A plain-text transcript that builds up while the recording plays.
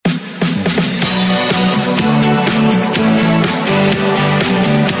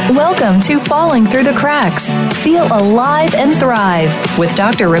Welcome to Falling Through the Cracks. Feel alive and thrive with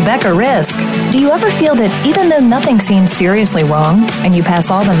Dr. Rebecca Risk. Do you ever feel that even though nothing seems seriously wrong and you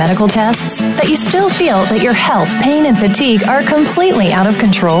pass all the medical tests, that you still feel that your health, pain, and fatigue are completely out of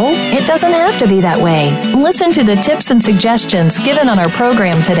control? It doesn't have to be that way. Listen to the tips and suggestions given on our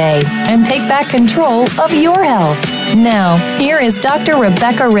program today and take back control of your health. Now, here is Dr.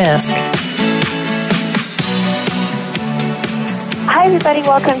 Rebecca Risk. Hi, everybody.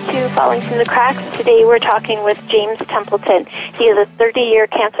 Welcome to Falling Through the Cracks. Today we're talking with James Templeton. He is a 30-year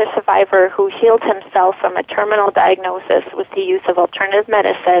cancer survivor who healed himself from a terminal diagnosis with the use of alternative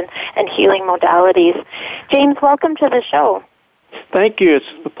medicine and healing modalities. James, welcome to the show. Thank you. It's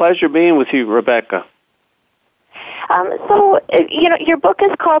a pleasure being with you, Rebecca. Your book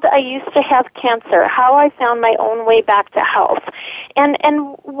is called I Used to Have Cancer, How I Found My Own Way Back to Health. And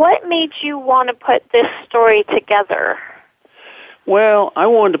what made you want to put this story together? Well, I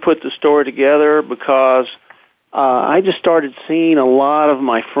wanted to put the story together because I just started seeing a lot of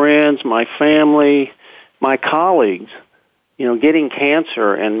my friends, my family, my colleagues, getting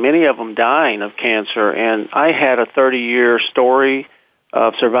cancer, and many of them dying of cancer. And I had a 30-year story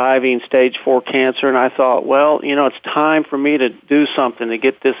of surviving stage 4 cancer, and I thought, well, it's time for me to do something to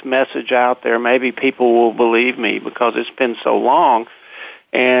get this message out there. Maybe people will believe me because it's been so long,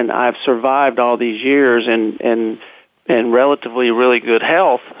 and I've survived all these years and relatively really good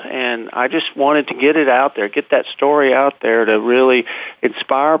health, and I just wanted to get it out there, get that story out there to really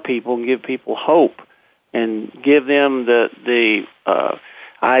inspire people and give people hope and give them the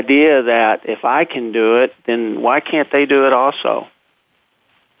idea that if I can do it, then why can't they do it also?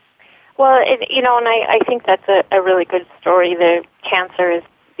 Well, and I think that's a really good story. The cancer is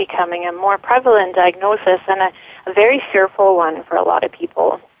becoming a more prevalent diagnosis and a very fearful one for a lot of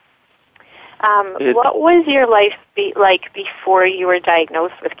people. What was your life like before you were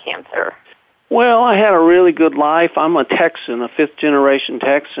diagnosed with cancer? Well, I had a really good life. I'm a Texan, a fifth-generation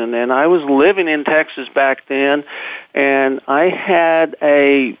Texan, and I was living in Texas back then, and I had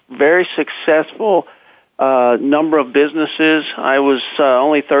a very successful number of businesses. I was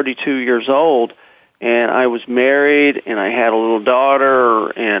only 32 years old, and I was married, and I had a little daughter,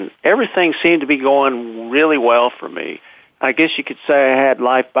 and everything seemed to be going really well for me. I guess you could say I had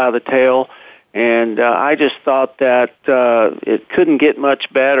life by the tail. And I just thought that it couldn't get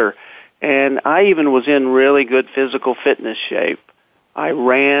much better. And I even was in really good physical fitness shape. I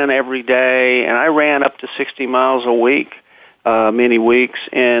ran every day, and I ran up to 60 miles a week, many weeks.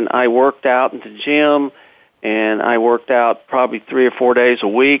 And I worked out in the gym, and I worked out probably 3 or 4 days a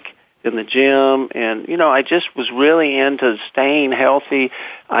week in the gym. And, I just was really into staying healthy.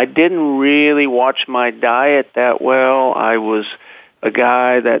 I didn't really watch my diet that well. I was a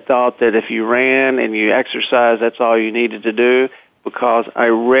guy that thought that if you ran and you exercised, that's all you needed to do, because I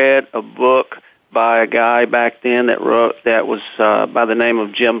read a book by a guy back then that was by the name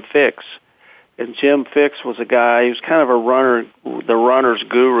of Jim Fixx. And Jim Fixx was a guy, he was kind of a runner, the runner's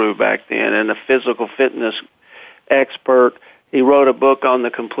guru back then, and a physical fitness expert. He wrote a book on the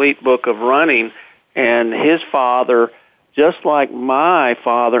complete book of running, and his father, just like my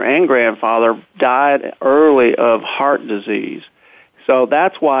father and grandfather, died early of heart disease. So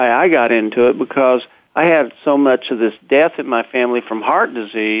that's why I got into it, because I had so much of this death in my family from heart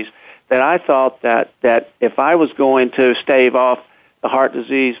disease that I thought that if I was going to stave off the heart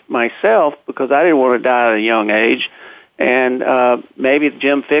disease myself, because I didn't want to die at a young age, and maybe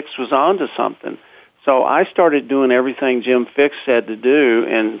Jim Fixx was onto something. So I started doing everything Jim Fixx said to do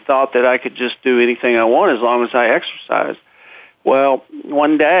and thought that I could just do anything I want as long as I exercised. Well,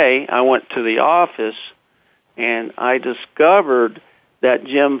 one day I went to the office and I discovered that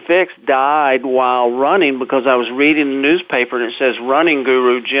Jim Fixx died while running, because I was reading the newspaper and it says running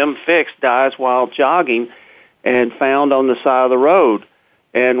guru Jim Fixx dies while jogging and found on the side of the road.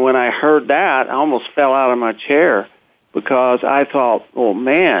 And when I heard that, I almost fell out of my chair, because I thought, oh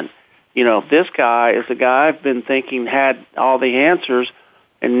man, this guy is the guy I've been thinking had all the answers,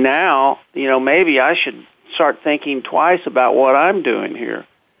 and now, maybe I should start thinking twice about what I'm doing here.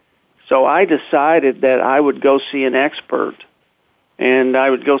 So I decided that I would go see an expert, and I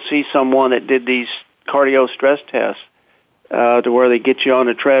would go see someone that did these cardio stress tests to where they get you on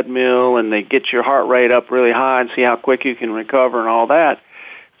a treadmill and they get your heart rate up really high and see how quick you can recover and all that.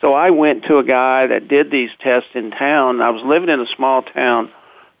 So I went to a guy that did these tests in town. I was living in a small town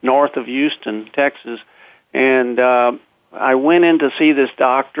north of Houston, Texas, and I went in to see this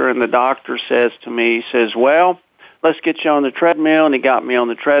doctor, and the doctor says to me, he says, well, let's get you on the treadmill. And he got me on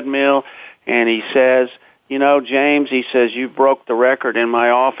the treadmill, and he says, James, he says, you broke the record in my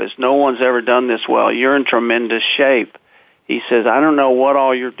office. No one's ever done this well. You're in tremendous shape. He says, I don't know what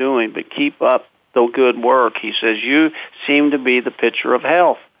all you're doing, but keep up the good work. He says, you seem to be the picture of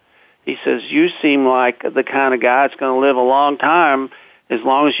health. He says, you seem like the kind of guy that's going to live a long time as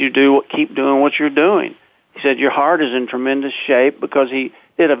long as you keep doing what you're doing. He said, your heart is in tremendous shape, because he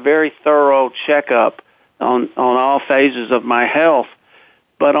did a very thorough checkup on all phases of my health.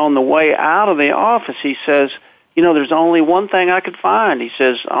 But on the way out of the office, he says, there's only one thing I could find. He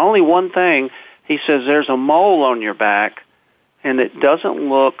says, only one thing. He says, there's a mole on your back, and it doesn't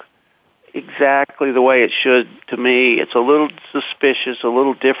look exactly the way it should to me. It's a little suspicious, a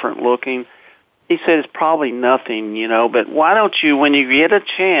little different looking. He said, it's probably nothing, but why don't you, when you get a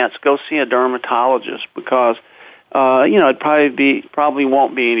chance, go see a dermatologist, because, it probably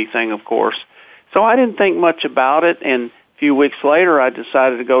won't be anything, of course. So I didn't think much about it, and a few weeks later I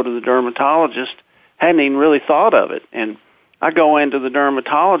decided to go to the dermatologist. Hadn't even really thought of it. And I go into the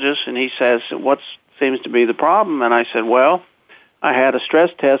dermatologist, and he says, what seems to be the problem? And I said, well, I had a stress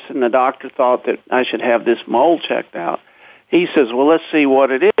test, and the doctor thought that I should have this mole checked out. He says, well, let's see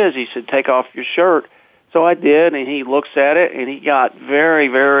what it is. He said, take off your shirt. So I did, and he looks at it, and he got very,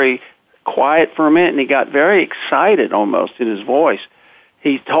 very quiet for a minute, and he got very excited almost in his voice.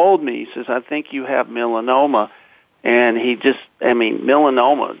 He told me, he says, I think you have melanoma. And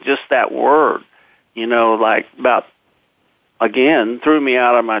melanoma, just that word, threw me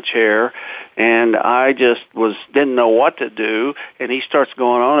out of my chair, and I just didn't know what to do. And he starts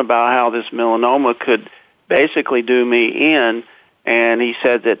going on about how this melanoma could basically do me in, and he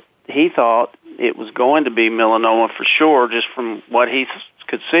said that he thought it was going to be melanoma for sure, just from what he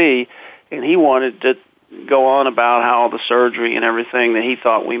could see, and he wanted to go on about how the surgery and everything that he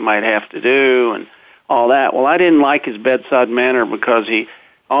thought we might have to do and all that. Well, I didn't like his bedside manner, because he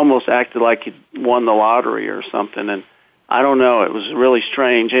almost acted like he'd won the lottery or something, and I don't know, it was a really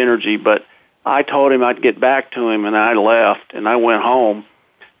strange energy, but I told him I'd get back to him, and I left, and I went home,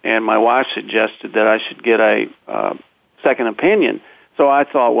 and my wife suggested that I should get a second opinion. So I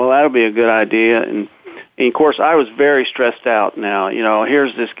thought, well, that'll be a good idea, and of course, I was very stressed out now.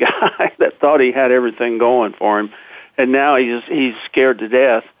 Here's this guy that thought he had everything going for him, and now he's scared to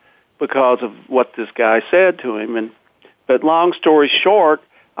death because of what this guy said to him. But long story short,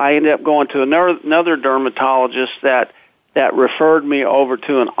 I ended up going to another dermatologist that referred me over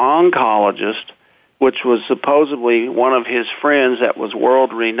to an oncologist, which was supposedly one of his friends that was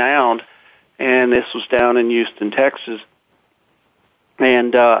world-renowned, and this was down in Houston, Texas.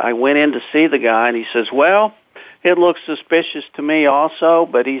 And I went in to see the guy, and he says, well, it looks suspicious to me also,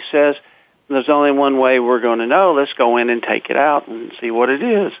 but he says, there's only one way we're going to know. Let's go in and take it out and see what it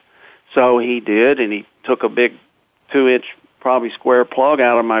is. So he did, and he took a big 2-inch, probably square plug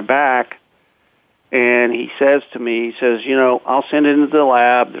out of my back, and he says to me, I'll send it into the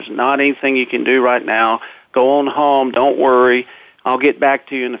lab. There's not anything you can do right now. Go on home. Don't worry. I'll get back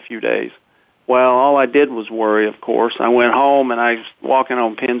to you in a few days. Well, all I did was worry, of course. I went home, and I was walking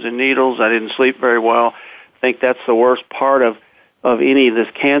on pins and needles. I didn't sleep very well. I think that's the worst part of any of this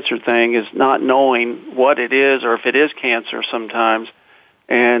cancer thing, is not knowing what it is or if it is cancer sometimes.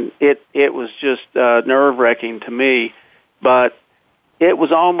 And it was just nerve-wracking to me. But it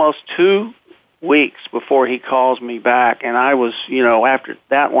was almost 2 weeks before he calls me back, and I was, after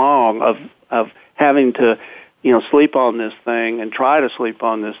that long of having to, sleep on this thing and try to sleep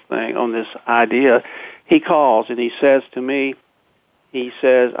on this thing, on this idea, he calls and he says to me,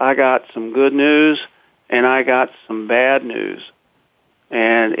 I got some good news and I got some bad news.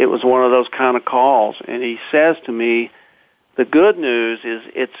 And it was one of those kind of calls. And he says to me, the good news is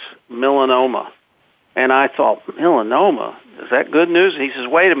it's melanoma. And I thought, melanoma? Is that good news? And he says,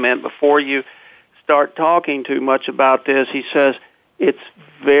 wait a minute, before you start talking too much about this, he says, it's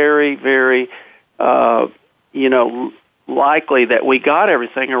very, very, likely that we got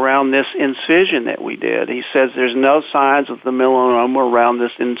everything around this incision that we did. He says there's no signs of the melanoma around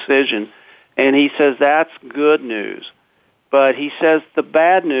this incision. And he says that's good news. But he says the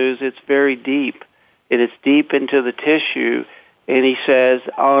bad news, it's very deep. And it's deep into the tissue. And he says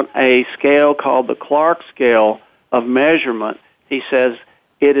on a scale called the Clark scale of measurement, he says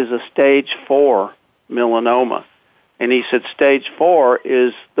it is a stage 4 melanoma. And he said stage 4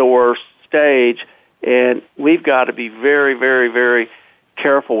 is the worst stage, and we've got to be very, very, very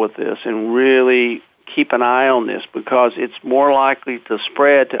careful with this and really keep an eye on this, because it's more likely to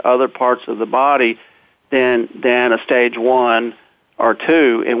spread to other parts of the body than a stage 1 or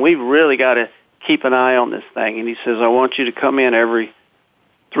 2, and we've really got to keep an eye on this thing. And he says, I want you to come in every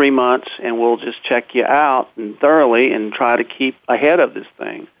 3 months, and we'll just check you out and thoroughly and try to keep ahead of this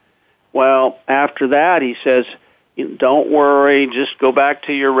thing. Well, after that, he says, don't worry, just go back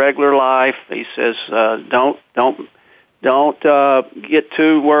to your regular life. He says, don't Don't get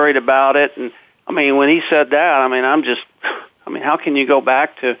too worried about it. And I mean, when he said that, I mean, how can you go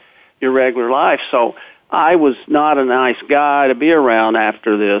back to your regular life? So I was not a nice guy to be around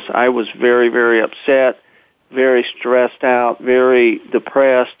after this. I was very, very upset, very stressed out, very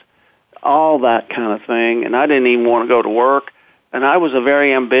depressed, all that kind of thing. And I didn't even want to go to work. And I was a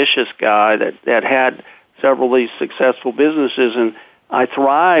very ambitious guy that had several of these successful businesses, and I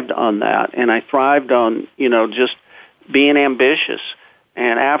thrived on that. And I thrived on, just being ambitious.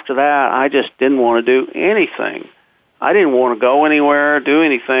 And after that, I just didn't want to do anything. I didn't want to go anywhere, do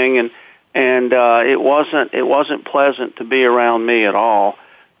anything, and it wasn't pleasant to be around me at all.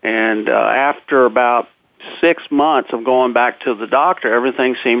 And after about 6 months of going back to the doctor,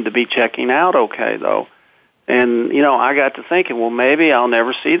 everything seemed to be checking out okay, though. And, I got to thinking, well, maybe I'll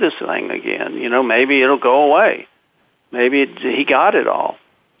never see this thing again. Maybe it'll go away. Maybe he got it all.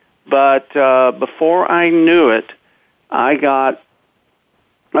 But before I knew it, I got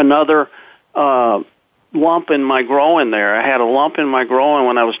another lump in my groin there. I had a lump in my groin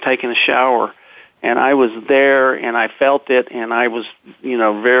when I was taking a shower, and I was there, and I felt it, and I was,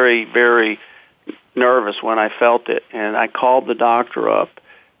 very, very nervous when I felt it. And I called the doctor up,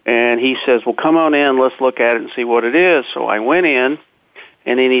 and he says, well, come on in, let's look at it and see what it is. So I went in,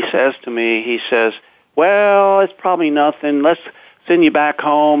 and then he says to me, well, it's probably nothing. Let's send you back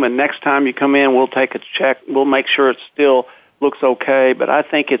home, and next time you come in, we'll take a check. We'll make sure it still looks okay, but I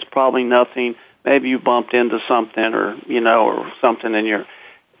think it's probably nothing. Maybe you bumped into something or something in your,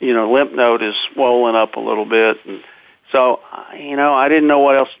 lymph node is swollen up a little bit. And so, I didn't know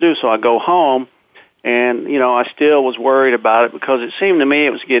what else to do. So I go home, and, I still was worried about it because it seemed to me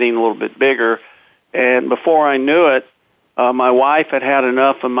it was getting a little bit bigger. And before I knew it, my wife had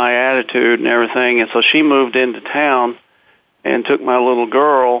enough of my attitude and everything, and so she moved into town and took my little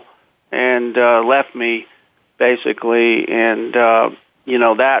girl and left me, basically. And,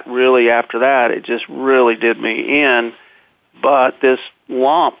 that really, after that, it just really did me in. But this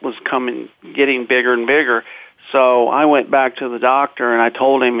lump was getting bigger and bigger. So I went back to the doctor, and I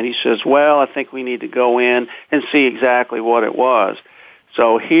told him, and he says, well, I think we need to go in and see exactly what it was.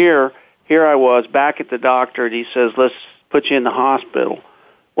 So here I was back at the doctor, and he says, let's put you in the hospital.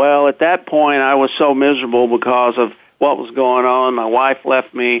 Well, at that point, I was so miserable because of what was going on. My wife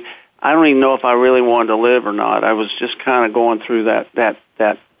left me. I don't even know if I really wanted to live or not. I was just kind of going through that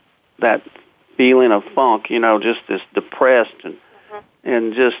feeling of funk, just this depressed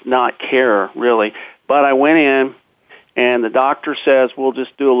and just not care, really. But I went in, and the doctor says, we'll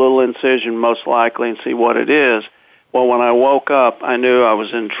just do a little incision most likely and see what it is. Well, when I woke up, I knew I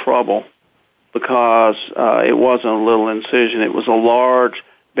was in trouble because it wasn't a little incision. It was a large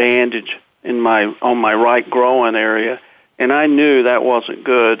bandage on my right groin area, and I knew that wasn't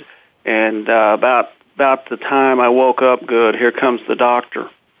good. And about the time I woke up good, here comes the doctor.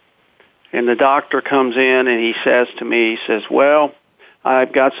 And the doctor comes in, and he says to me, he says, well,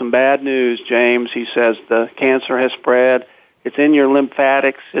 I've got some bad news, James. He says, the cancer has spread. It's in your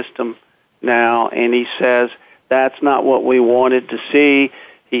lymphatic system now. And he says, that's not what we wanted to see.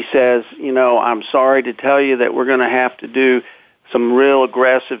 He says, I'm sorry to tell you that we're going to have to do some real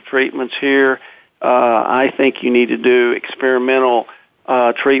aggressive treatments here. I think you need to do experimental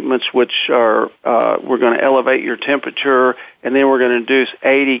treatments, which are we're going to elevate your temperature, and then we're going to do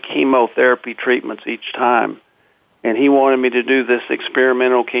 80 chemotherapy treatments each time. And he wanted me to do this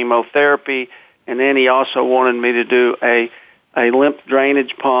experimental chemotherapy, and then he also wanted me to do a lymph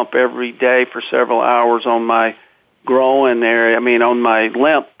drainage pump every day for several hours on my groin area, on my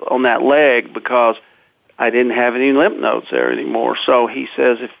lymph, on that leg, because I didn't have any lymph nodes there anymore. So he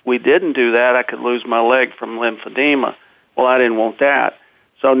says if we didn't do that, I could lose my leg from lymphedema. Well, I didn't want that.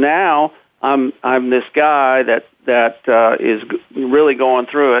 So now I'm this guy that is really going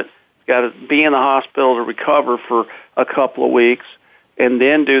through it. Got to be in the hospital to recover for a couple of weeks, and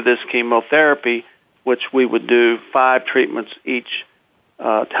then do this chemotherapy, which we would do 5 treatments each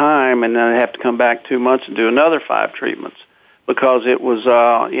time, and then I'd have to come back 2 months and do another 5 treatments because it was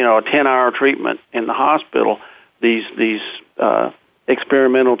a 10-hour treatment in the hospital. These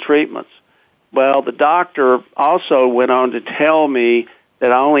experimental treatments. Well, the doctor also went on to tell me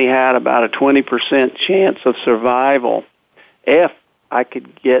that I only had about a 20% chance of survival if I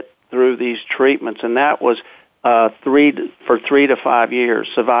could get through these treatments, and that was 3 to 5 years,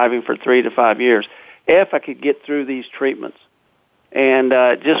 surviving for 3 to 5 years, if I could get through these treatments. And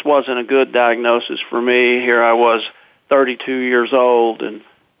it just wasn't a good diagnosis for me. Here I was, 32 years old,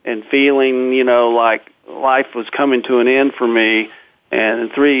 and feeling, like life was coming to an end for me, and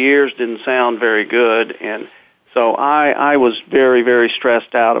 3 years didn't sound very good. And so I was very, very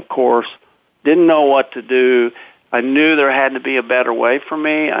stressed out, of course, didn't know what to do. I knew there had to be a better way for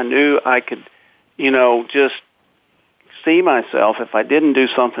me. I knew I could, just see myself if I didn't do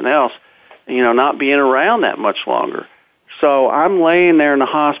something else, not being around that much longer. So I'm laying there in the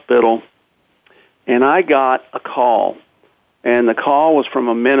hospital, and I got a call. And the call was from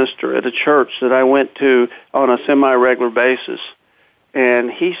a minister at a church that I went to on a semi-regular basis.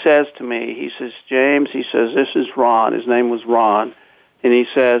 And he says to me, he says, James, he says, this is Ron. His name was Ron. And he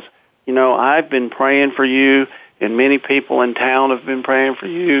says, I've been praying for you, and many people in town have been praying for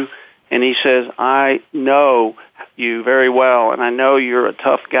you. And he says, I know you very well, and I know you're a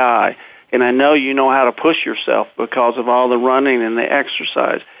tough guy, and I know you know how to push yourself because of all the running and the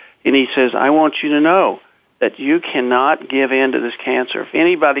exercise. And he says, I want you to know that you cannot give in to this cancer. If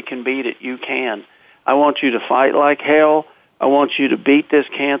anybody can beat it, you can. I want you to fight like hell. I want you to beat this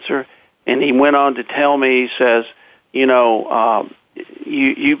cancer. And he went on to tell me, he says, you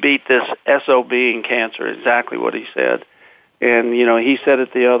beat this SOB in cancer, exactly what he said. And, he said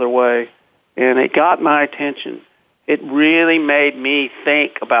it the other way. And it got my attention. It really made me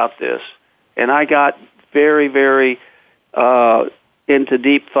think about this. And I got very, very into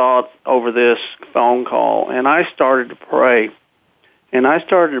deep thought over this phone call. And I started to pray. And I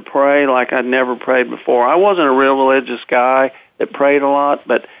started to pray like I'd never prayed before. I wasn't a real religious guy that prayed a lot,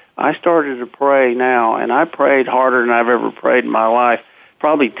 but I started to pray now. And I prayed harder than I've ever prayed in my life,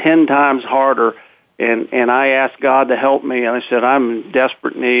 probably 10 times harder. And I asked God to help me. And I said, I'm in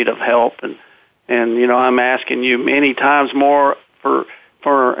desperate need of help. And I'm asking you many times more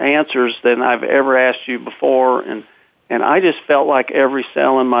for answers than I've ever asked you before. And I just felt like every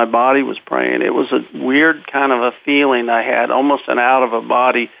cell in my body was praying. It was a weird kind of a feeling I had, almost an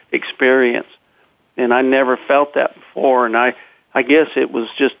out-of-a-body experience. And I never felt that before. And I guess it was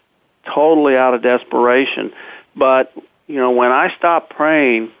just totally out of desperation. But, when I stopped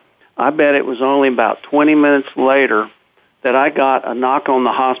praying, I bet it was only about 20 minutes later that I got a knock on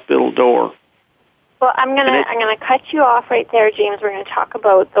the hospital door. Well, I'm gonna cut you off right there, James. We're going to talk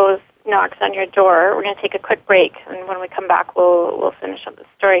about those knocks on your door. We're going to take a quick break, and when we come back, we'll finish up the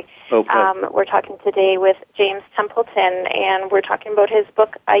story. Okay. We're talking today with James Templeton, and we're talking about his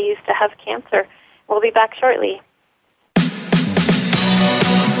book, I Used to Have Cancer. We'll be back shortly.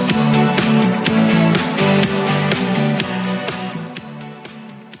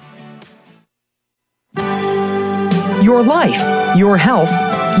 Your life, your health,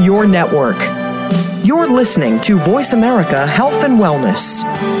 your network. You're listening to Voice America Health and Wellness.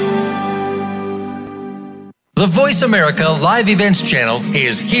 The Voice America Live Events channel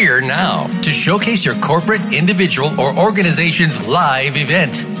is here now to showcase your corporate, individual, or organization's live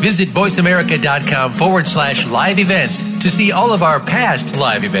event. Visit voiceamerica.com/live events to see all of our past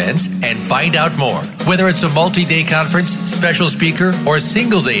live events and find out more. Whether it's a multi-day conference, special speaker, or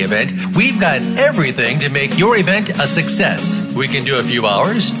single-day event, we've got everything to make your event a success. We can do a few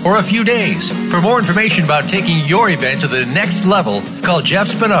hours or a few days. For more information about taking your event to the next level, call Jeff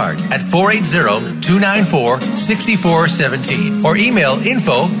Spinard at 480-294-6417 or email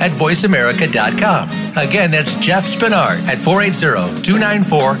info@voiceamerica.com. Again, that's Jeff Spinard at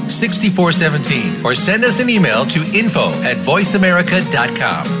 480-294-6417 or send us an email to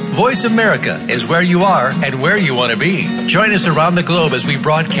info@voiceamerica.com. Voice America is where you are and where you want to be. Join us around the globe as we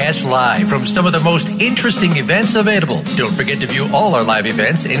broadcast live from some of the most interesting events available. Don't forget to view all our live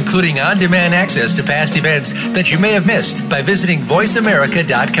events, including on-demand access to past events that you may have missed by visiting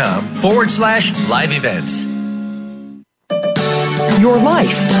voiceamerica.com/live events. Your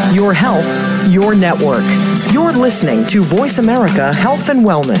life, your health, your network. You're listening to Voice America Health and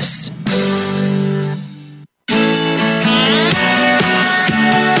Wellness.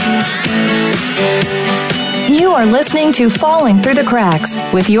 You are listening to Falling Through the Cracks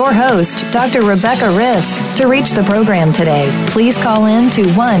with your host, Dr. Rebecca Risk. To reach the program today, please call in to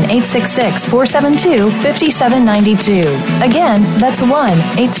 1-866-472-5792. Again, that's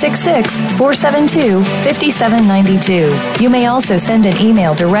 1-866-472-5792. You may also send an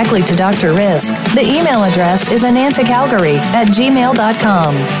email directly to Dr. Risk. The email address is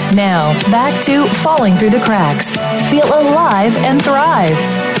anantacalgary@gmail.com. Now, back to Falling Through the Cracks. Feel alive and thrive.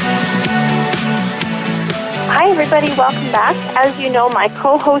 Hi, everybody. Welcome back. As you know, my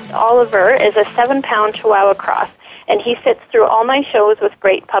co-host Oliver is a 7-pound Chihuahua cross, and he sits through all my shows with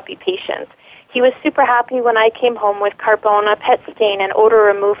great puppy patience. He was super happy when I came home with Carbona Pet Stain and Odor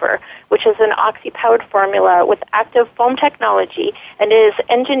Remover, which is an oxy-powered formula with active foam technology and is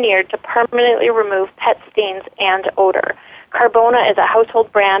engineered to permanently remove pet stains and odor. Carbona is a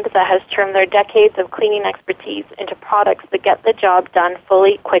household brand that has turned their decades of cleaning expertise into products that get the job done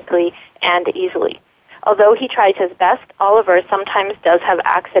fully, quickly, and easily. Although he tries his best, Oliver sometimes does have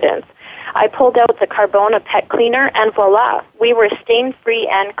accidents. I pulled out the Carbona pet cleaner, and voila, we were stain-free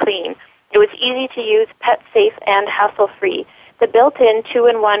and clean. It was easy to use, pet-safe, and hassle-free. The built-in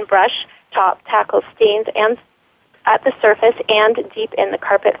 2-in-1 brush top tackles stains and at the surface and deep in the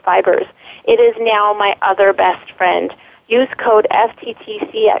carpet fibers. It is now my other best friend. Use code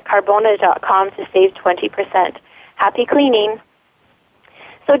FTTC at Carbona.com to save 20%. Happy cleaning.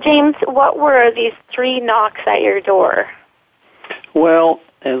 So, James, what were these 3 knocks at your door? Well,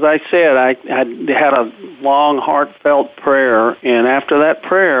 as I said, I had a long, heartfelt prayer, and after that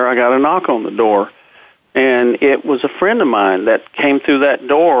prayer, I got a knock on the door. And it was a friend of mine that came through that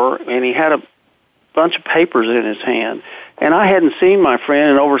door, and he had a bunch of papers in his hand. And I hadn't seen my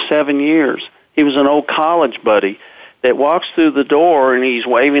friend in over 7 years. He was an old college buddy that walks through the door, and he's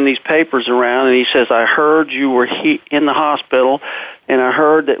waving these papers around, and he says, I heard you were in the hospital, and I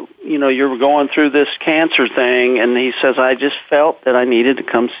heard that, you were going through this cancer thing, and he says, I just felt that I needed to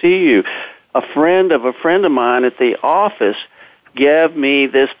come see you. A friend of mine at the office gave me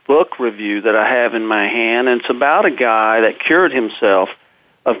this book review that I have in my hand, and it's about a guy that cured himself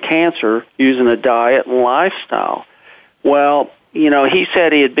of cancer using a diet and lifestyle. Well, he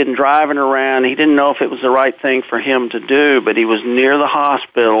said he had been driving around. He didn't know if it was the right thing for him to do, but he was near the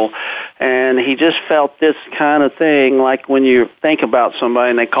hospital, and he just felt this kind of thing, like when you think about somebody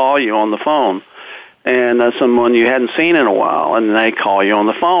and they call you on the phone, and someone you hadn't seen in a while, and they call you on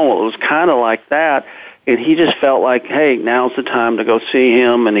the phone. Well, it was kind of like that, and he just felt like, hey, now's the time to go see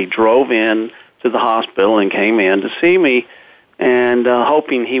him, and he drove in to the hospital and came in to see me, and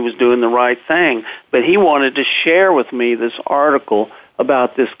hoping he was doing the right thing. But he wanted to share with me this article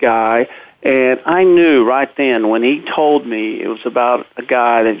about this guy, and I knew right then when he told me it was about a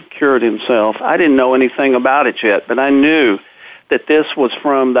guy that cured himself. I didn't know anything about it yet, but I knew that this was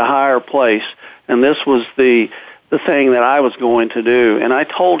from the higher place, and this was the thing that I was going to do. And I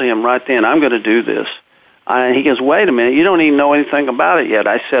told him right then, I'm going to do this. He goes, wait a minute, you don't even know anything about it yet.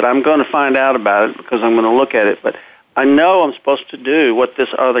 I said, I'm going to find out about it because I'm going to look at it, but I know I'm supposed to do what this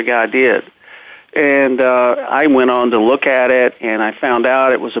other guy did. And I went on to look at it, and I found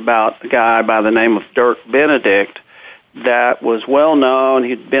out it was about a guy by the name of Dirk Benedict that was well-known.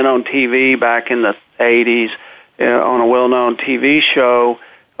 He'd been on TV back in the 80s on a well-known TV show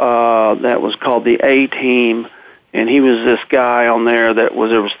that was called The A-Team, and he was this guy on there there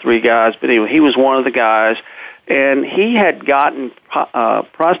was 3 guys, but anyway, he was one of the guys, and he had gotten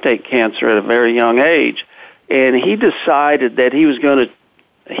prostate cancer at a very young age. And he decided that he was going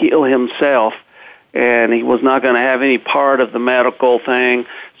to heal himself, and he was not going to have any part of the medical thing.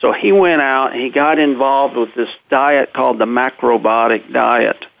 So he went out and he got involved with this diet called the macrobiotic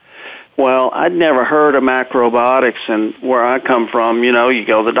diet. Well, I'd never heard of macrobiotics, and where I come from, you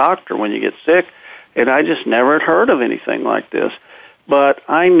go to the doctor when you get sick, and I just never had heard of anything like this. But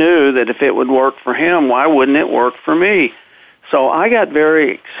I knew that if it would work for him, why wouldn't it work for me? So I got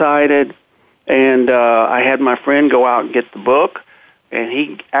very excited. And I had my friend go out and get the book, and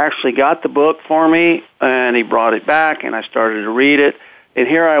he actually got the book for me, and he brought it back, and I started to read it. And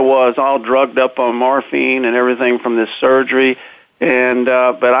here I was, all drugged up on morphine and everything from this surgery, and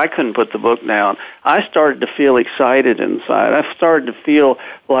but I couldn't put the book down. I started to feel excited inside. I started to feel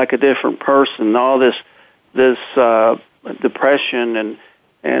like a different person. All this depression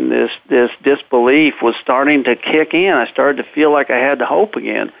and this disbelief was starting to kick in. I started to feel like I had hope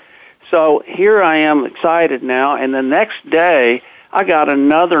again. So here I am excited now, and the next day I got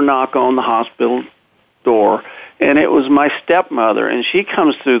another knock on the hospital door, and it was my stepmother, and she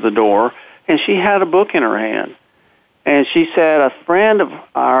comes through the door, and she had a book in her hand. And she said a friend of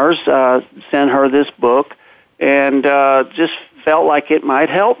ours sent her this book and just felt like it might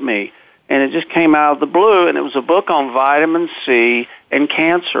help me. And it just came out of the blue, and it was a book on vitamin C and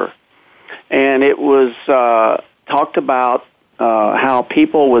cancer. And it was talked about how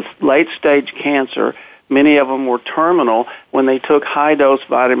people with late-stage cancer, many of them were terminal, when they took high-dose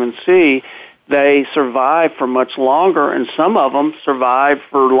vitamin C, they survived for much longer, and some of them survived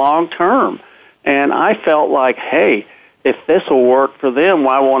for long-term. And I felt like, hey, if this will work for them,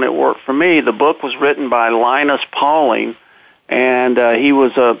 why won't it work for me? The book was written by Linus Pauling, and he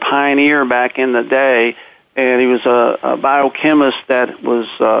was a pioneer back in the day, and he was a biochemist that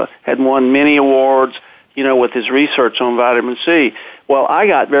was had won many awards, with his research on vitamin C. Well, I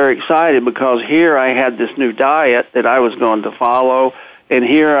got very excited because here I had this new diet that I was going to follow, and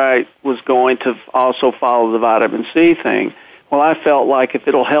here I was going to also follow the vitamin C thing. Well, I felt like if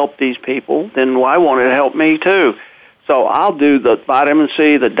it'll help these people, then why won't it help me too? So I'll do the vitamin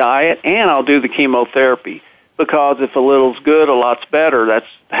C, the diet, and I'll do the chemotherapy, because if a little's good, a lot's better. That's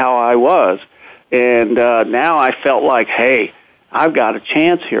how I was. And now I felt like, hey, I've got a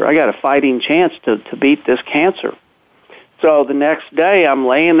chance here. I got a fighting chance to beat this cancer. So the next day, I'm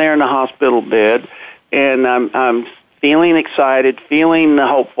laying there in the hospital bed, and I'm feeling excited, feeling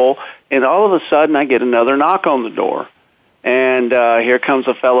hopeful, and all of a sudden I get another knock on the door. And here comes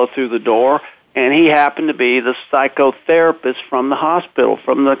a fellow through the door, and he happened to be the psychotherapist from the hospital,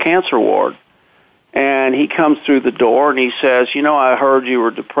 from the cancer ward. And he comes through the door, and he says, I heard you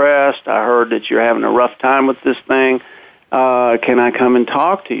were depressed. I heard that you're having a rough time with this thing. Can I come and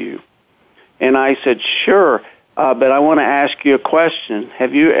talk to you? And I said, sure, but I want to ask you a question.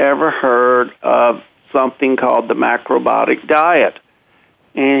 Have you ever heard of something called the macrobiotic diet?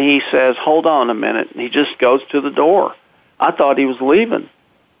 And he says, hold on a minute. And he just goes to the door. I thought he was leaving,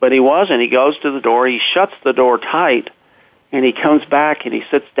 but he wasn't. He goes to the door. He shuts the door tight, and he comes back, and he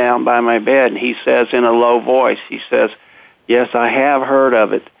sits down by my bed, and he says in a low voice, he says, yes, I have heard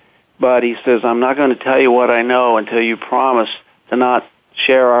of it, but he says, I'm not going to tell you what I know until you promise to not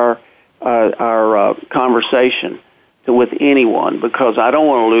share our conversation with anyone, because I don't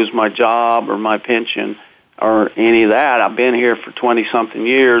want to lose my job or my pension or any of that. I've been here for 20-something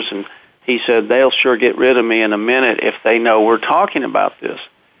years, and he said, they'll sure get rid of me in a minute if they know we're talking about this.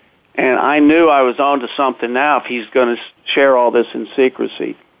 And I knew I was on to something now if he's going to share all this in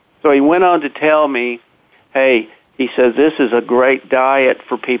secrecy. So he went on to tell me, hey, he says, this is a great diet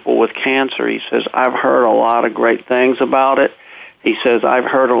for people with cancer. He says, I've heard a lot of great things about it. He says, I've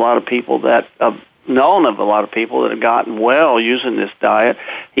heard a lot of people that, known of a lot of people that have gotten well using this diet.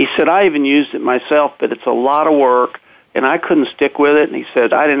 He said, I even used it myself, but it's a lot of work, and I couldn't stick with it. And he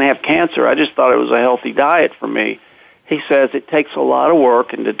said, I didn't have cancer. I just thought it was a healthy diet for me. He says it takes a lot of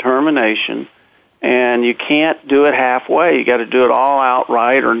work and determination, and you can't do it halfway. You got to do it all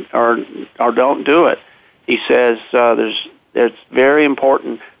outright, or don't do it. He says it's very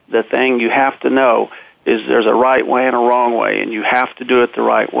important. The thing you have to know is there's a right way and a wrong way, and you have to do it the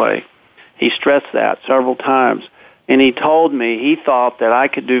right way. He stressed that several times, and he told me he thought that I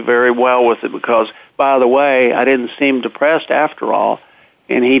could do very well with it because, by the way, I didn't seem depressed after all,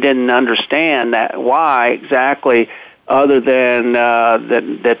 and he didn't understand that why exactly, other than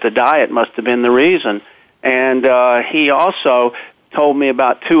that the diet must have been the reason. And he also told me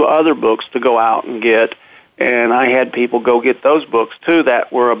about 2 other books to go out and get, and I had people go get those books, too,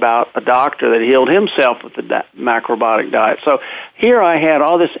 that were about a doctor that healed himself with the macrobiotic diet. So here I had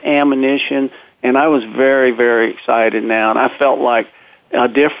all this ammunition, and I was very, very excited now, and I felt like a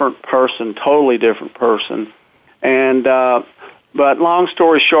different person, totally different person. And but long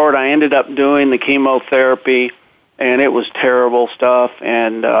story short, I ended up doing the chemotherapy, and it was terrible stuff,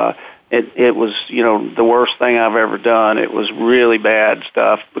 and it was, the worst thing I've ever done. It was really bad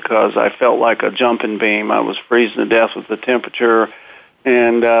stuff because I felt like a jumping beam. I was freezing to death with the temperature,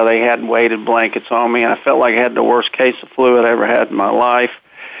 and they had weighted blankets on me, and I felt like I had the worst case of flu I'd ever had in my life.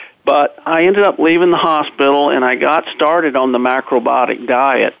 But I ended up leaving the hospital, and I got started on the macrobiotic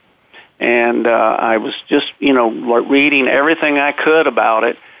diet, and I was just, reading everything I could about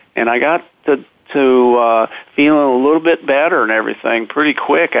it, and I got to feeling a little bit better and everything pretty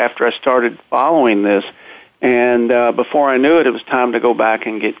quick after I started following this. And before I knew it, it was time to go back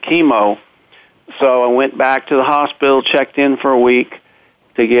and get chemo. So I went back to the hospital, checked in for a week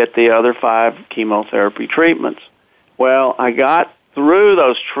to get the other 5 chemotherapy treatments. Well, I got through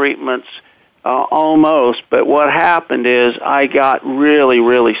those treatments almost, but what happened is I got really,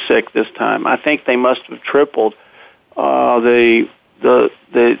 really sick this time. I think they must have tripled the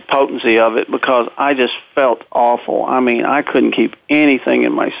potency of it because I just felt awful. I mean, I couldn't keep anything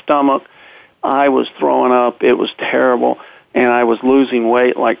in my stomach. I was throwing up. It was terrible. And I was losing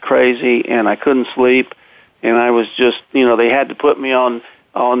weight like crazy, and I couldn't sleep. And I was just, they had to put me on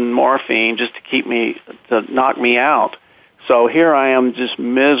morphine just to knock me out. So here I am just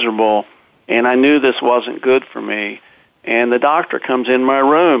miserable, and I knew this wasn't good for me. And the doctor comes in my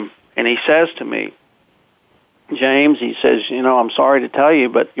room, and he says to me, James, he says, I'm sorry to tell you,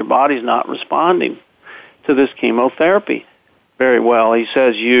 but your body's not responding to this chemotherapy very well. He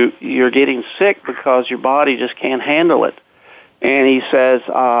says, you're getting sick because your body just can't handle it. And he says,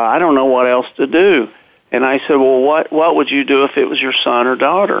 I don't know what else to do. And I said, well, what would you do if it was your son or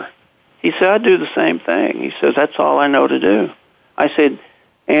daughter? He said, I'd do the same thing. He says, that's all I know to do. I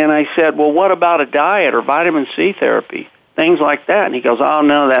said, well, what about a diet or vitamin C therapy, things like that? And he goes, oh,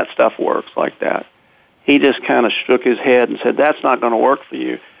 none of that stuff works like that. He just kind of shook his head and said, that's not going to work for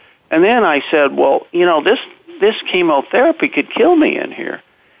you. And then I said, well, this chemotherapy could kill me in here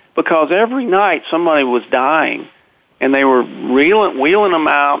because every night somebody was dying, and they were wheeling them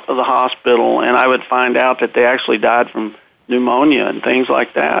out of the hospital, and I would find out that they actually died from pneumonia and things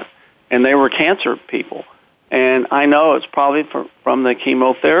like that, and they were cancer people. And I know it's probably from the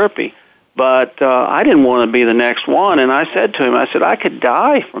chemotherapy. But I didn't want to be the next one. And I said to him, I said, I could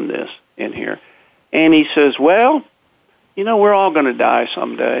die from this in here. And he says, well, you know, we're all going to die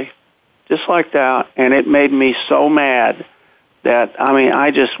someday. Just like that. And it made me so mad that, I mean,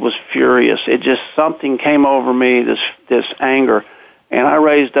 I just was furious. It just, something came over me, this anger. And I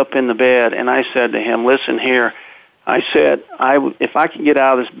raised up in the bed and I said to him, listen here. I said, if I could get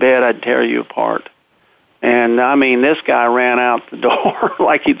out of this bed, I'd tear you apart. And, I mean, this guy ran out the door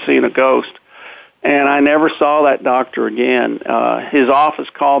like he'd seen a ghost. And I never saw that doctor again. His office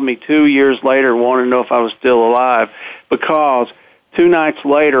called me 2 years later, wanted to know if I was still alive, because 2 nights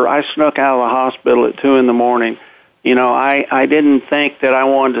later, I snuck out of the hospital at 2 in the morning. You know, I didn't think that I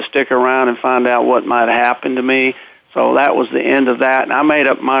wanted to stick around and find out what might happen to me. So that was the end of that. And I made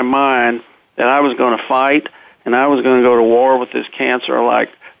up my mind that I was going to fight, and I was going to go to war with this cancer like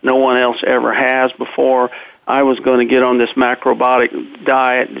no one else ever has before. I was going to get on this macrobiotic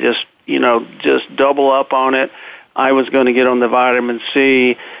diet, just double up on it. I was going to get on the vitamin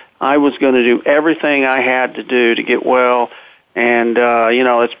C. I was going to do everything I had to do to get well. And,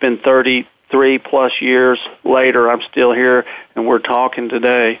 it's been 33 plus years later. I'm still here, and we're talking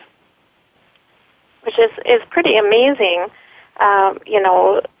today. Which is pretty amazing.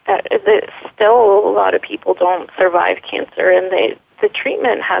 Still a lot of people don't survive cancer, and the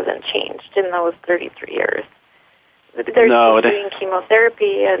treatment hasn't changed in those 33 years. They're doing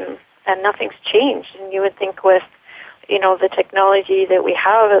chemotherapy, and nothing's changed. And you would think with, the technology that we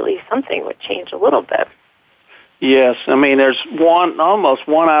have, at least something would change a little bit. Yes, I mean, there's almost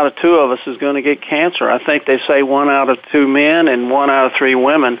 1 out of 2 of us is going to get cancer. I think they say 1 out of 2 men and 1 out of 3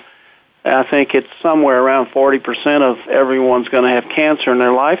 women. I think it's somewhere around 40% of everyone's going to have cancer in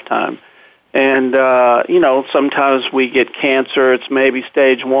their lifetime. And, sometimes we get cancer. It's maybe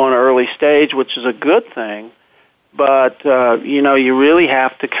stage 1, early stage, which is a good thing. But, you really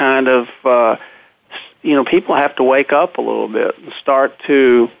have to kind of, people have to wake up a little bit and start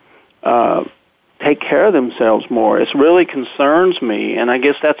to take care of themselves more. It really concerns me, and I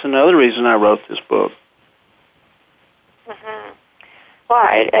guess that's another reason I wrote this book. Mm-hmm. Well,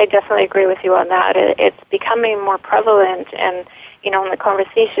 I definitely agree with you on that. It's becoming more prevalent, and, in the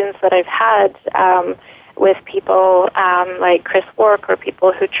conversations that I've had with people like Chris Wark or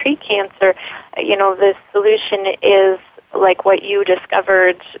people who treat cancer, the solution is like what you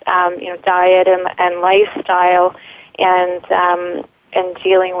discovered, diet and lifestyle, and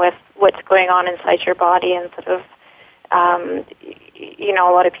dealing with what's going on inside your body, and sort of, a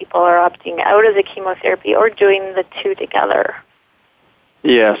lot of people are opting out of the chemotherapy or doing the two together.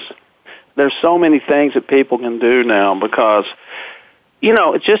 Yes. There's so many things that people can do now because,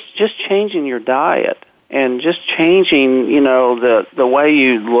 just changing your diet and just changing, the way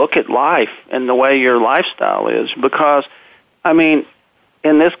you look at life and the way your lifestyle is. Because, I mean,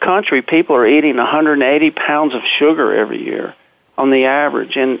 in this country, people are eating 180 pounds of sugar every year on the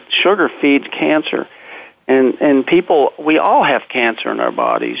average, and sugar feeds cancer. And people, we all have cancer in our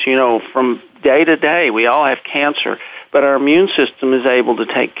bodies, from day to day, we all have cancer. But our immune system is able to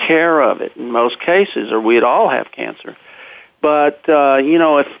take care of it in most cases, or we'd all have cancer. But,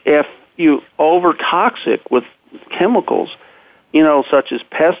 if you over-toxic with chemicals, such as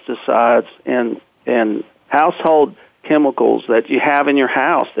pesticides and household chemicals that you have in your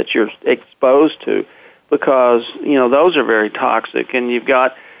house that you're exposed to, because, those are very toxic. And you've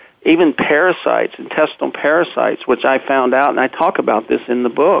got even parasites, intestinal parasites, which I found out, and I talk about this in the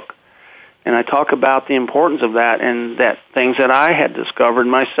book. And I talk about the importance of that and that things that I had discovered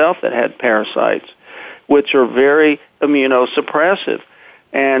myself that had parasites, which are very immunosuppressive.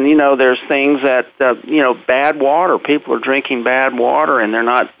 And, there's things that, bad water. People are drinking bad water, and they're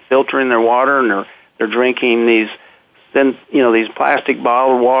not filtering their water, and they're drinking these plastic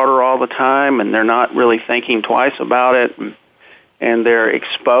bottled water all the time, and they're not really thinking twice about it. And they're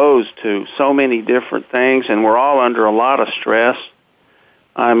exposed to so many different things, and we're all under a lot of stress.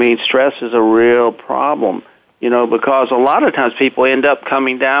 I mean, stress is a real problem, because a lot of times people end up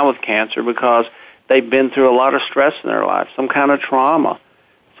coming down with cancer because they've been through a lot of stress in their life, some kind of trauma.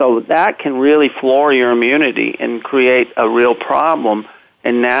 So that can really floor your immunity and create a real problem.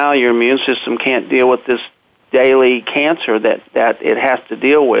 And now your immune system can't deal with this daily cancer that it has to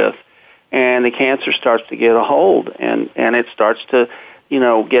deal with. And the cancer starts to get a hold, and it starts to,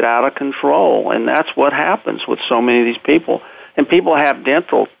 get out of control. And that's what happens with so many of these people. And people have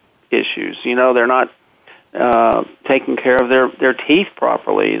dental issues. They're not taking care of their teeth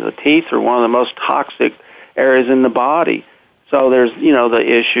properly. The teeth are one of the most toxic areas in the body. So there's,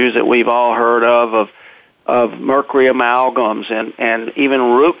 the issues that we've all heard of mercury amalgams, and even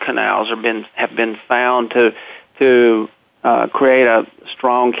root canals have been found to create a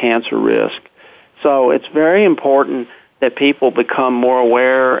strong cancer risk. So it's very important that people become more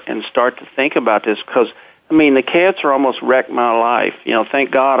aware and start to think about this, because the cancer almost wrecked my life.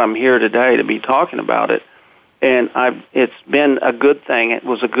 Thank God I'm here today to be talking about it. And it's been a good thing. It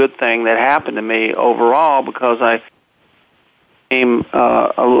was a good thing that happened to me overall, because I became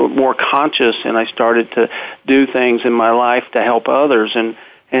a little more conscious, and I started to do things in my life to help others. And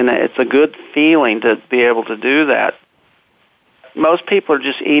it's a good feeling to be able to do that. Most people are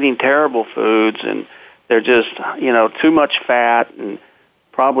just eating terrible foods, and they're just, too much fat and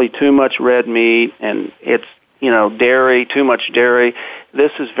probably too much red meat, and it's, dairy, too much dairy.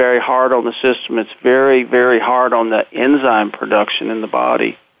 This is very hard on the system. It's very, very hard on the enzyme production in the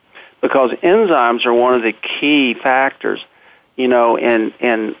body, because enzymes are one of the key factors,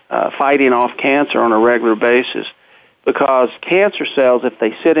 in fighting off cancer on a regular basis. Because cancer cells, if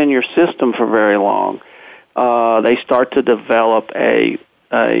they sit in your system for very long, they start to develop a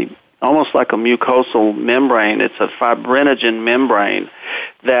almost like a mucosal membrane. It's a fibrinogen membrane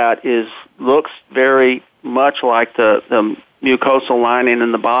that looks very much like the mucosal lining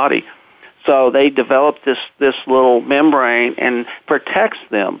in the body. So they develop this little membrane and protects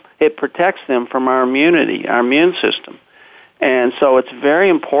them. It protects them from our immunity, our immune system. And so it's very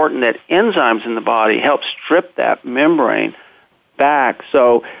important that enzymes in the body help strip that membrane back.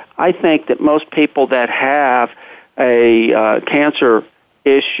 So I think that most people that have a cancer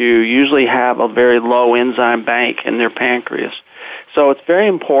issue usually have a very low enzyme bank in their pancreas. So it's very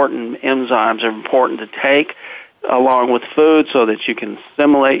important. Enzymes are important to take along with food so that you can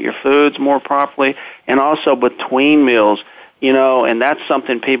assimilate your foods more properly, and also between meals, and that's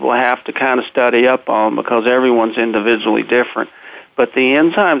something people have to kind of study up on, because everyone's individually different. But the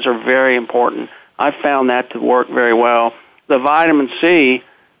enzymes are very important. I found that to work very well. The vitamin C,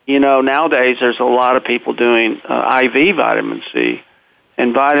 nowadays there's a lot of people doing IV vitamin C.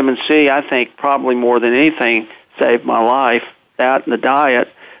 And vitamin C, I think, probably more than anything, saved my life, that and the diet,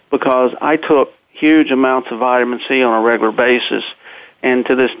 because I took huge amounts of vitamin C on a regular basis. And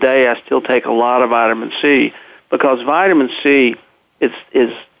to this day, I still take a lot of vitamin C, because vitamin C is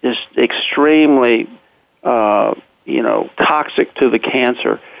extremely, toxic to the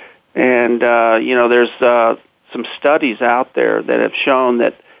cancer. And, there's some studies out there that have shown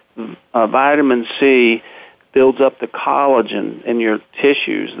that vitamin C builds up the collagen in your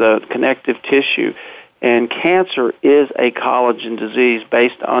tissues, the connective tissue. And cancer is a collagen disease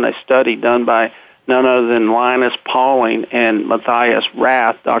based on a study done by none other than Linus Pauling and Matthias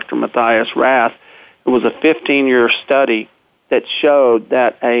Rath, Dr. Matthias Rath. It was a 15-year study that showed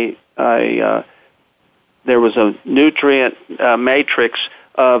that there was a nutrient matrix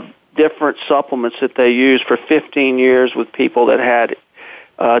of different supplements that they used for 15 years with people that had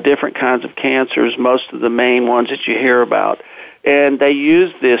different kinds of cancers, most of the main ones that you hear about. And they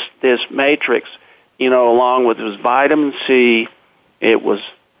used this matrix, along with, it was vitamin C, it was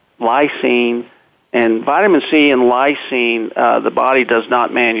lysine, and vitamin C and lysine the body does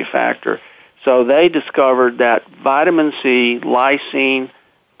not manufacture. So they discovered that vitamin C, lysine,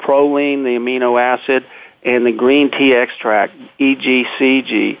 proline, the amino acid, and the green tea extract,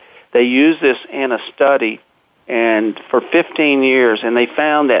 EGCG, they used this in a study and for 15 years, and they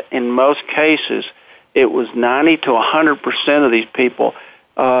found that in most cases it was 90 to 100% of these people,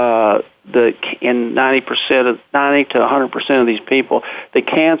 in 90 to 100% of these people, the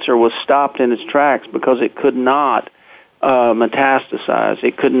cancer was stopped in its tracks because it could not metastasize.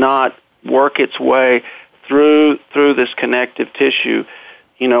 It could not work its way through this connective tissue,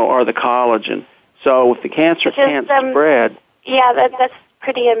 or the collagen. So if the cancer can't spread... Yeah, that's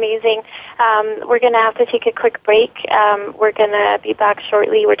pretty amazing. We're going to have to take a quick break. We're going to be back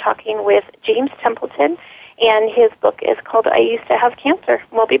shortly. We're talking with James Templeton, and his book is called I Used to Have Cancer.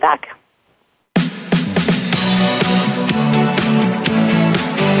 We'll be back.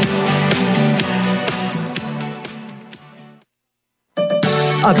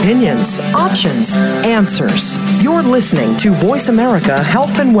 Opinions, options, answers. You're listening to Voice America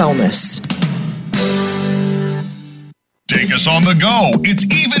Health and Wellness. Take us on the go. It's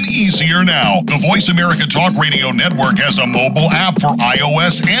even easier now. The Voice America Talk Radio Network has a mobile app for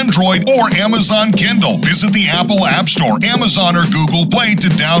iOS, Android, or Amazon Kindle. Visit the Apple App Store, Amazon, or Google Play to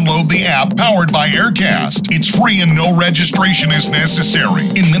download the app powered by Aircast. It's free and no registration is necessary.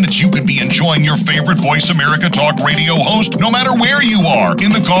 In minutes, you could be enjoying your favorite Voice America Talk Radio host no matter where you are,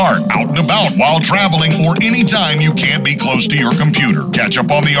 in the car, out and about, while traveling, or anytime you can't be close to your computer. Catch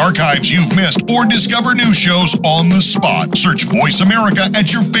up on the archives you've missed or discover new shows on the spot. Search Voice America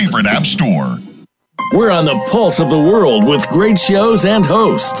at your favorite app store. We're on the pulse of the world with great shows and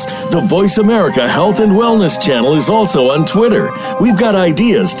hosts. The Voice America Health and Wellness channel is also on Twitter. We've got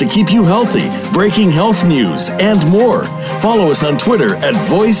ideas to keep you healthy, breaking health news, and more. Follow us on Twitter at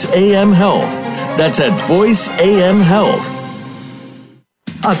VoiceAM Health. That's at VoiceAM Health.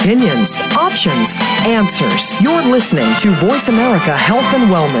 Opinions, options, answers. You're listening to Voice America Health and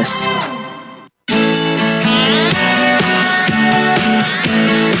Wellness.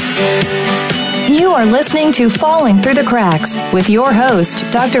 You are listening to Falling Through the Cracks with your host,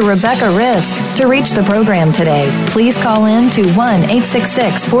 Dr. Rebecca Risk. To reach the program today, please call in to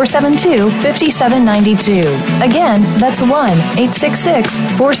 1-866-472-5792. Again, that's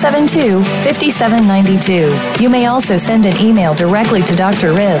 1-866-472-5792. You may also send an email directly to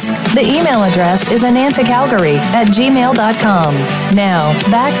Dr. Risk. The email address is anantacalgary@gmail.com. Now,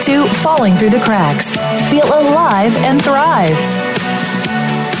 back to Falling Through the Cracks. Feel alive and thrive.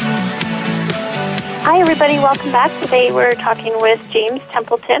 Hi, everybody. Welcome back. Today we're talking with James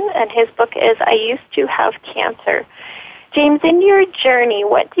Templeton, and his book is I Used to Have Cancer. James, in your journey,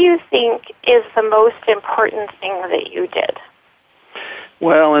 what do you think is the most important thing that you did?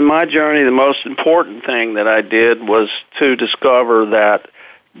 Well, in my journey, the most important thing that I did was to discover that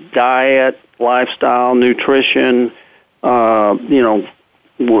diet, lifestyle, nutrition, and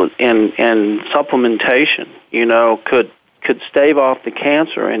supplementation, could stave off the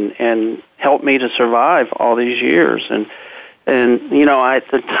cancer and help me to survive all these years. And at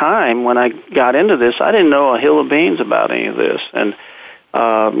the time when I got into this, I didn't know a hill of beans about any of this. And,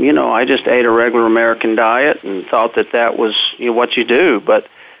 I just ate a regular American diet and thought that was what you do. But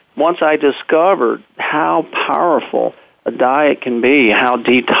once I discovered how powerful a diet can be, how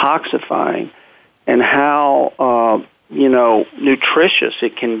detoxifying, and how, nutritious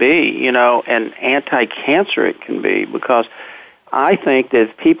it can be, and anti-cancer it can be, because I think that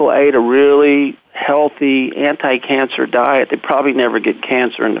if people ate a really healthy anti-cancer diet, they'd probably never get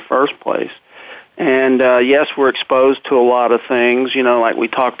cancer in the first place. And yes, we're exposed to a lot of things, like we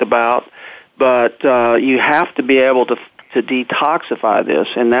talked about, but you have to be able to detoxify this,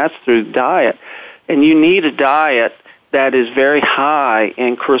 and that's through diet. And you need a diet that is very high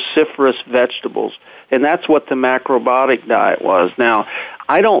in cruciferous vegetables. And that's what the macrobiotic diet was. Now,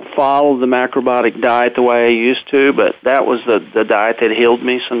 I don't follow the macrobiotic diet the way I used to, but that was the diet that healed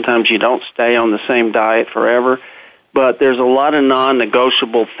me. Sometimes you don't stay on the same diet forever. But there's a lot of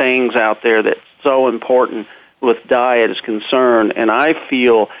non-negotiable things out there that's so important with diet is concerned. And I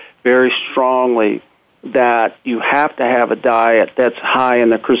feel very strongly that you have to have a diet that's high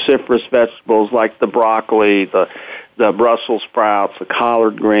in the cruciferous vegetables like the broccoli, the Brussels sprouts, the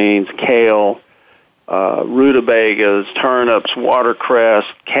collard greens, kale, rutabagas, turnips, watercress,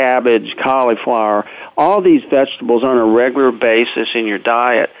 cabbage, cauliflower, all these vegetables on a regular basis in your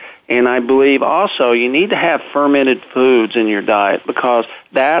diet. And I believe also you need to have fermented foods in your diet, because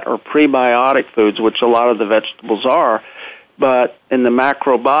that or prebiotic foods, which a lot of the vegetables are. But in the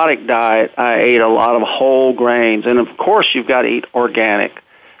macrobiotic diet, I ate a lot of whole grains. And of course you've got to eat organic.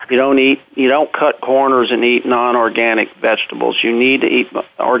 You don't cut corners and eat non-organic vegetables. You need to eat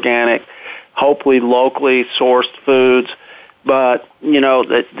organic, hopefully locally sourced foods. But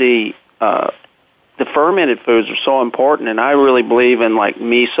the fermented foods are so important, and I really believe in like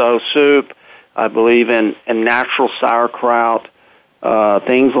miso soup. I believe in natural sauerkraut,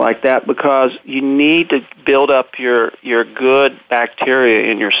 things like that, because you need to build up your good bacteria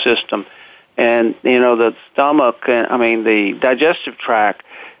in your system. And the stomach, the digestive tract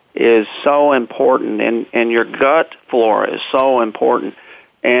is so important, and your gut flora is so important.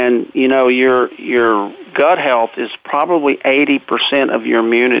 And your gut health is probably 80% of your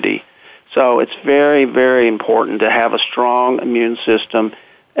immunity. So it's very, very important to have a strong immune system,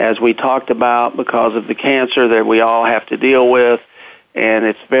 as we talked about, because of the cancer that we all have to deal with. And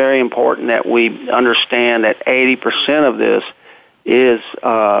it's very important that we understand that 80% of this is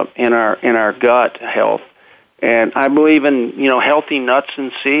in our gut health. And I believe in healthy nuts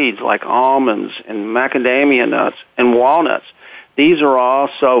and seeds like almonds and macadamia nuts and walnuts. These are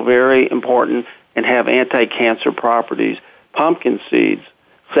also very important and have anti-cancer properties. Pumpkin seeds,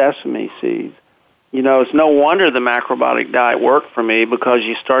 sesame seeds. It's no wonder the macrobiotic diet worked for me, because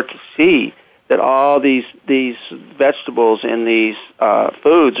you start to see that all these vegetables and these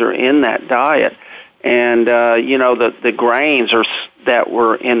foods are in that diet. And, the grains that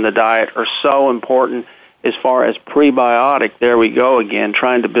were in the diet are so important as far as prebiotic. There we go again,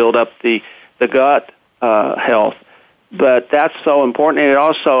 trying to build up the gut health. But that's so important. And it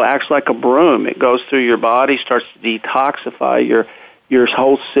also acts like a broom. It goes through your body, starts to detoxify your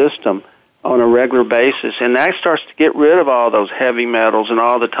whole system. on a regular basis, and that starts to get rid of all those heavy metals and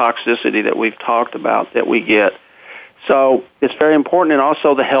all the toxicity that we've talked about that we get. So it's very important, and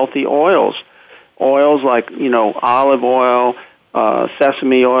also the healthy oils like olive oil,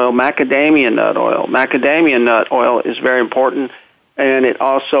 sesame oil, macadamia nut oil. Macadamia nut oil is very important, and it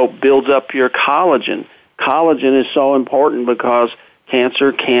also builds up your collagen. Collagen is so important because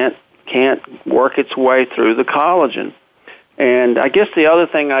cancer can't work its way through the collagen. And I guess the other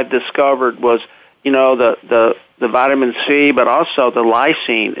thing I discovered was, the vitamin C, but also the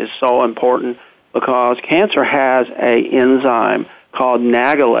lysine is so important because cancer has an enzyme called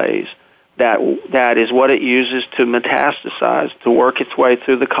nagalase that is what it uses to metastasize, to work its way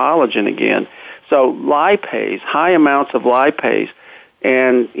through the collagen again. So lipase, high amounts of lipase,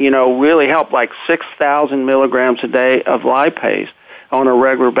 and, really help, like 6,000 milligrams a day of lipase on a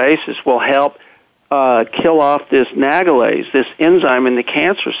regular basis will help kill off this nagalase, this enzyme in the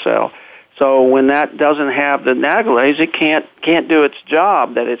cancer cell. So when that doesn't have the nagalase, it can't do its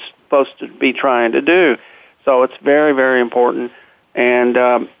job that it's supposed to be trying to do. So it's very, very important. And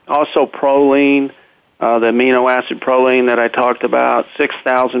also proline, the amino acid proline that I talked about,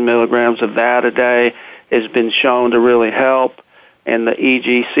 6,000 milligrams of that a day has been shown to really help. And the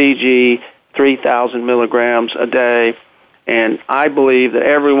EGCG, 3,000 milligrams a day. And I believe that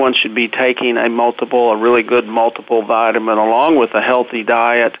everyone should be taking a really good multiple vitamin along with a healthy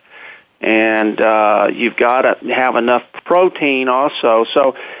diet. And you've got to have enough protein also.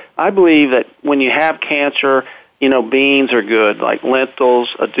 So I believe that when you have cancer, beans are good, like lentils,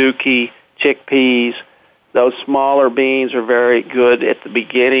 aduki, chickpeas. Those smaller beans are very good at the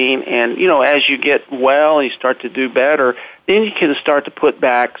beginning. And, as you get well and you start to do better, then you can start to put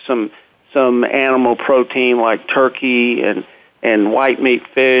back some animal protein like turkey and white meat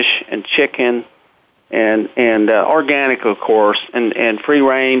fish and chicken and organic, of course, and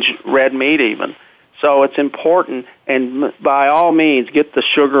free-range red meat even. So it's important, and by all means, get the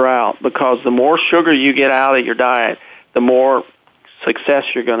sugar out, because the more sugar you get out of your diet, the more success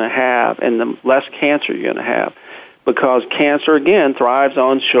you're going to have and the less cancer you're going to have, because cancer, again, thrives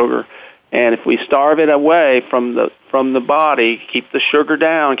on sugar. And if we starve it away from the body, keep the sugar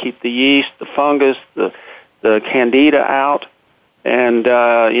down, keep the yeast, the fungus, the candida out, and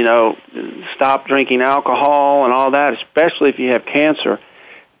stop drinking alcohol and all that, especially if you have cancer,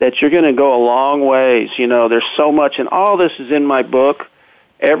 that you're going to go a long ways. There's so much, and all this is in my book,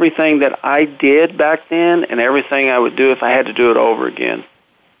 everything that I did back then and everything I would do if I had to do it over again.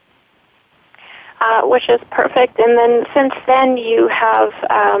 Which is perfect. And then since then you have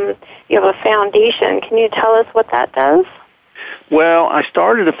a foundation. Can you tell us what that does? Well, I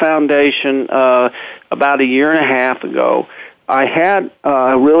started a foundation about a year and a half ago. I had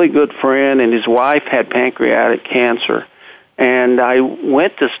a really good friend, and his wife had pancreatic cancer. And I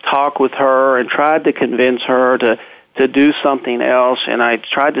went to talk with her and tried to convince her to do something else, and I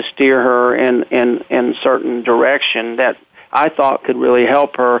tried to steer her in a certain direction that I thought could really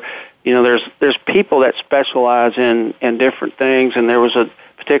help her. There's people that specialize in different things, and there was a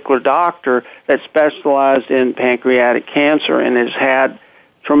particular doctor that specialized in pancreatic cancer and has had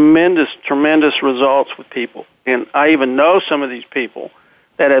tremendous results with people. And I even know some of these people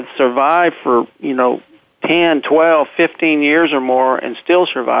that have survived for, 10, 12, 15 years or more and still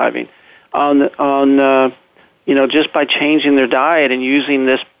surviving on just by changing their diet and using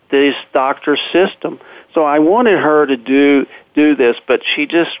this doctor's system. So I wanted her to do this, but she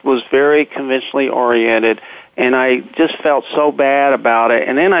just was very conventionally oriented, and I just felt so bad about it.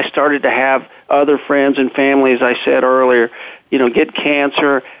 And then I started to have other friends and family, as I said earlier, get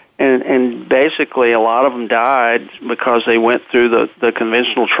cancer, and basically a lot of them died because they went through the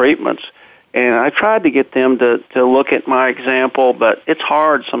conventional treatments. And I tried to get them to look at my example, but it's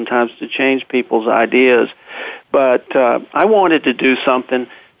hard sometimes to change people's ideas. But I wanted to do something,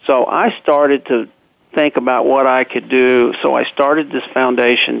 so I started to think about what I could do. So I started this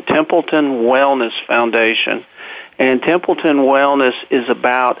foundation, Templeton Wellness Foundation. And Templeton Wellness is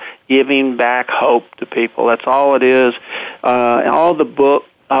about giving back hope to people. That's all it is. All the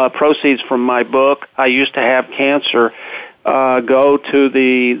proceeds from my book, I Used to Have Cancer,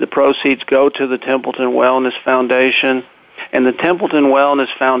 the proceeds go to the Templeton Wellness Foundation. And the Templeton Wellness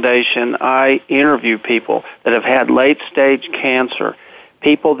Foundation, I interview people that have had late-stage cancer,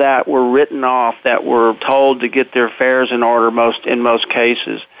 people that were written off, that were told to get their affairs in order in most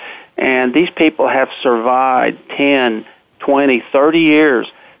cases. And these people have survived 10, 20, 30 years.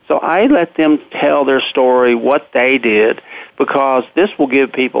 So I let them tell their story, what they did, because this will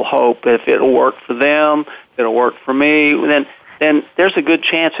give people hope. If it'll work for them, if it'll work for me, then there's a good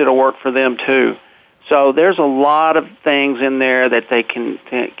chance it'll work for them too. So there's a lot of things in there that they can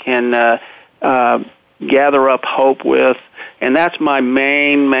gather up hope with, and that's my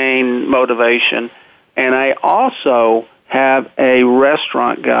main motivation. And I also have a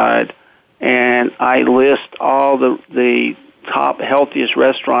restaurant guide, and I list all the top healthiest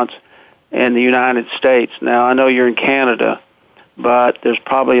restaurants in the United States. Now, I know you're in Canada, but there's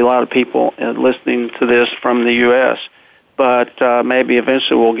probably a lot of people listening to this from the U.S., but maybe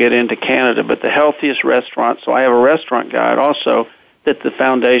eventually we'll get into Canada. But the healthiest restaurants, so I have a restaurant guide also that the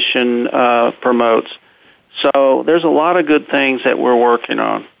foundation promotes. So there's a lot of good things that we're working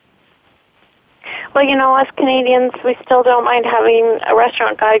on. Well, you know, us Canadians, we still don't mind having a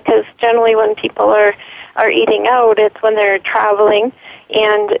restaurant guide, because generally when people are eating out, it's when they're traveling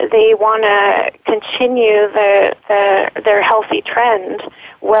and they want to continue their healthy trend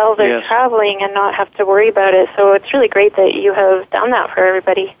while they're traveling and not have to worry about it. So it's really great that you have done that for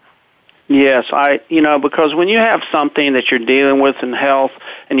everybody. Yes, because when you have something that you're dealing with in health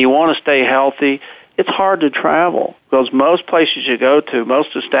and you want to stay healthy, it's hard to travel, because most places you go to,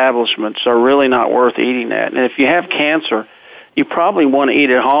 most establishments are really not worth eating at. And if you have cancer, you probably want to eat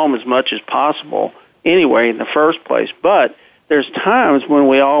at home as much as possible anyway in the first place. But there's times when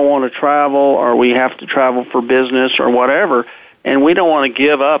we all want to travel, or we have to travel for business or whatever, and we don't want to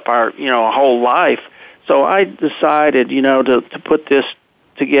give up our whole life. So I decided to put this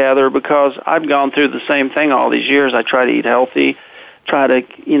together, because I've gone through the same thing all these years. I try to eat healthy, try to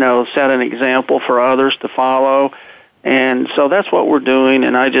set an example for others to follow, and so that's what we're doing.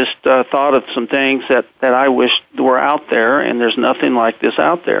 And I just thought of some things that I wish were out there, and there's nothing like this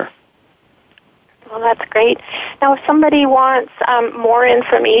out there. Well, that's great. Now, if somebody wants more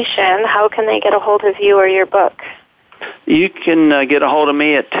information, how can they get a hold of you or your book? You can get a hold of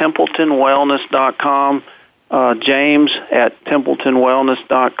me at TempletonWellness.com, James at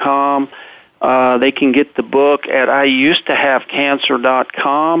TempletonWellness.com. They can get the book at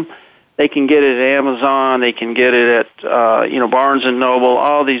IUsedToHaveCancer.com. They can get it at Amazon. They can get it at Barnes and Noble,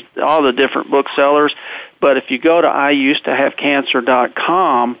 all the different booksellers. But if you go to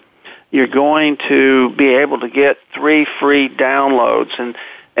IUsedToHaveCancer.com, you're going to be able to get 3 free downloads,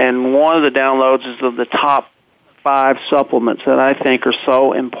 and one of the downloads is of the top 5 supplements that I think are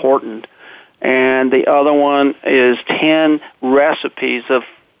so important, and the other one is 10 recipes of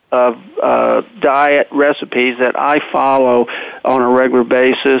diet recipes that I follow on a regular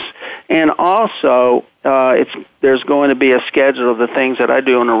basis, and also there's going to be a schedule of the things that I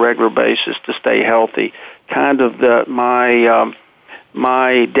do on a regular basis to stay healthy, kind of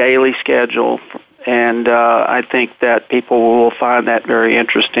my daily schedule, and I think that people will find that very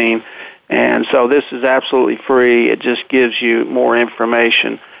interesting. And so this is absolutely free. It just gives you more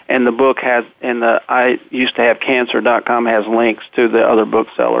information. And the book has, and the IUsedToHaveCancer.com has links to the other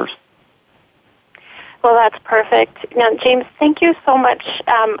booksellers. Well, that's perfect. Now, James, thank you so much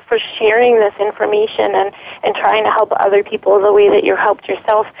for sharing this information and trying to help other people the way that you helped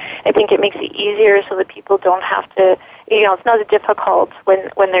yourself. I think it makes it easier so that people don't have to, it's not as difficult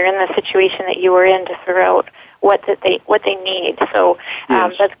when they're in the situation that you were in to figure out what they need. So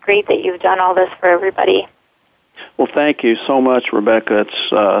that's great that you've done all this for everybody. Well, thank you so much, Rebecca. It's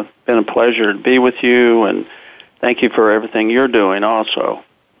been a pleasure to be with you, and thank you for everything you're doing also.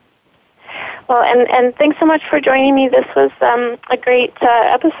 Well, and thanks so much for joining me. This was a great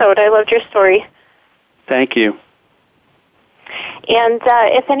episode. I loved your story. Thank you. And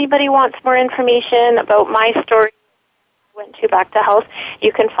if anybody wants more information about my story, went to Back to Health,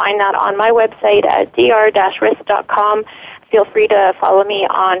 you can find that on my website at dr-risk.com. Feel free to follow me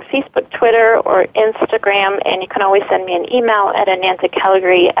on Facebook, Twitter, or Instagram, and you can always send me an email at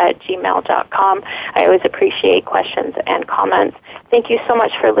anantacalgary@gmail.com. I always appreciate questions and comments. Thank you so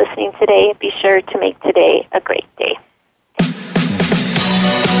much for listening today. Be sure to make today a great day.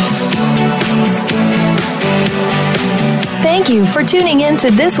 Thank you for tuning in to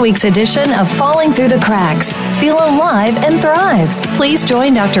this week's edition of Falling Through the Cracks. Feel alive and thrive. Please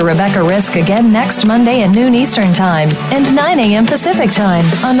join Dr. Rebecca Risk again next Monday at noon Eastern Time and 9 a.m. Pacific Time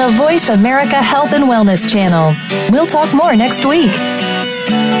on the Voice America Health and Wellness channel. We'll talk more next week.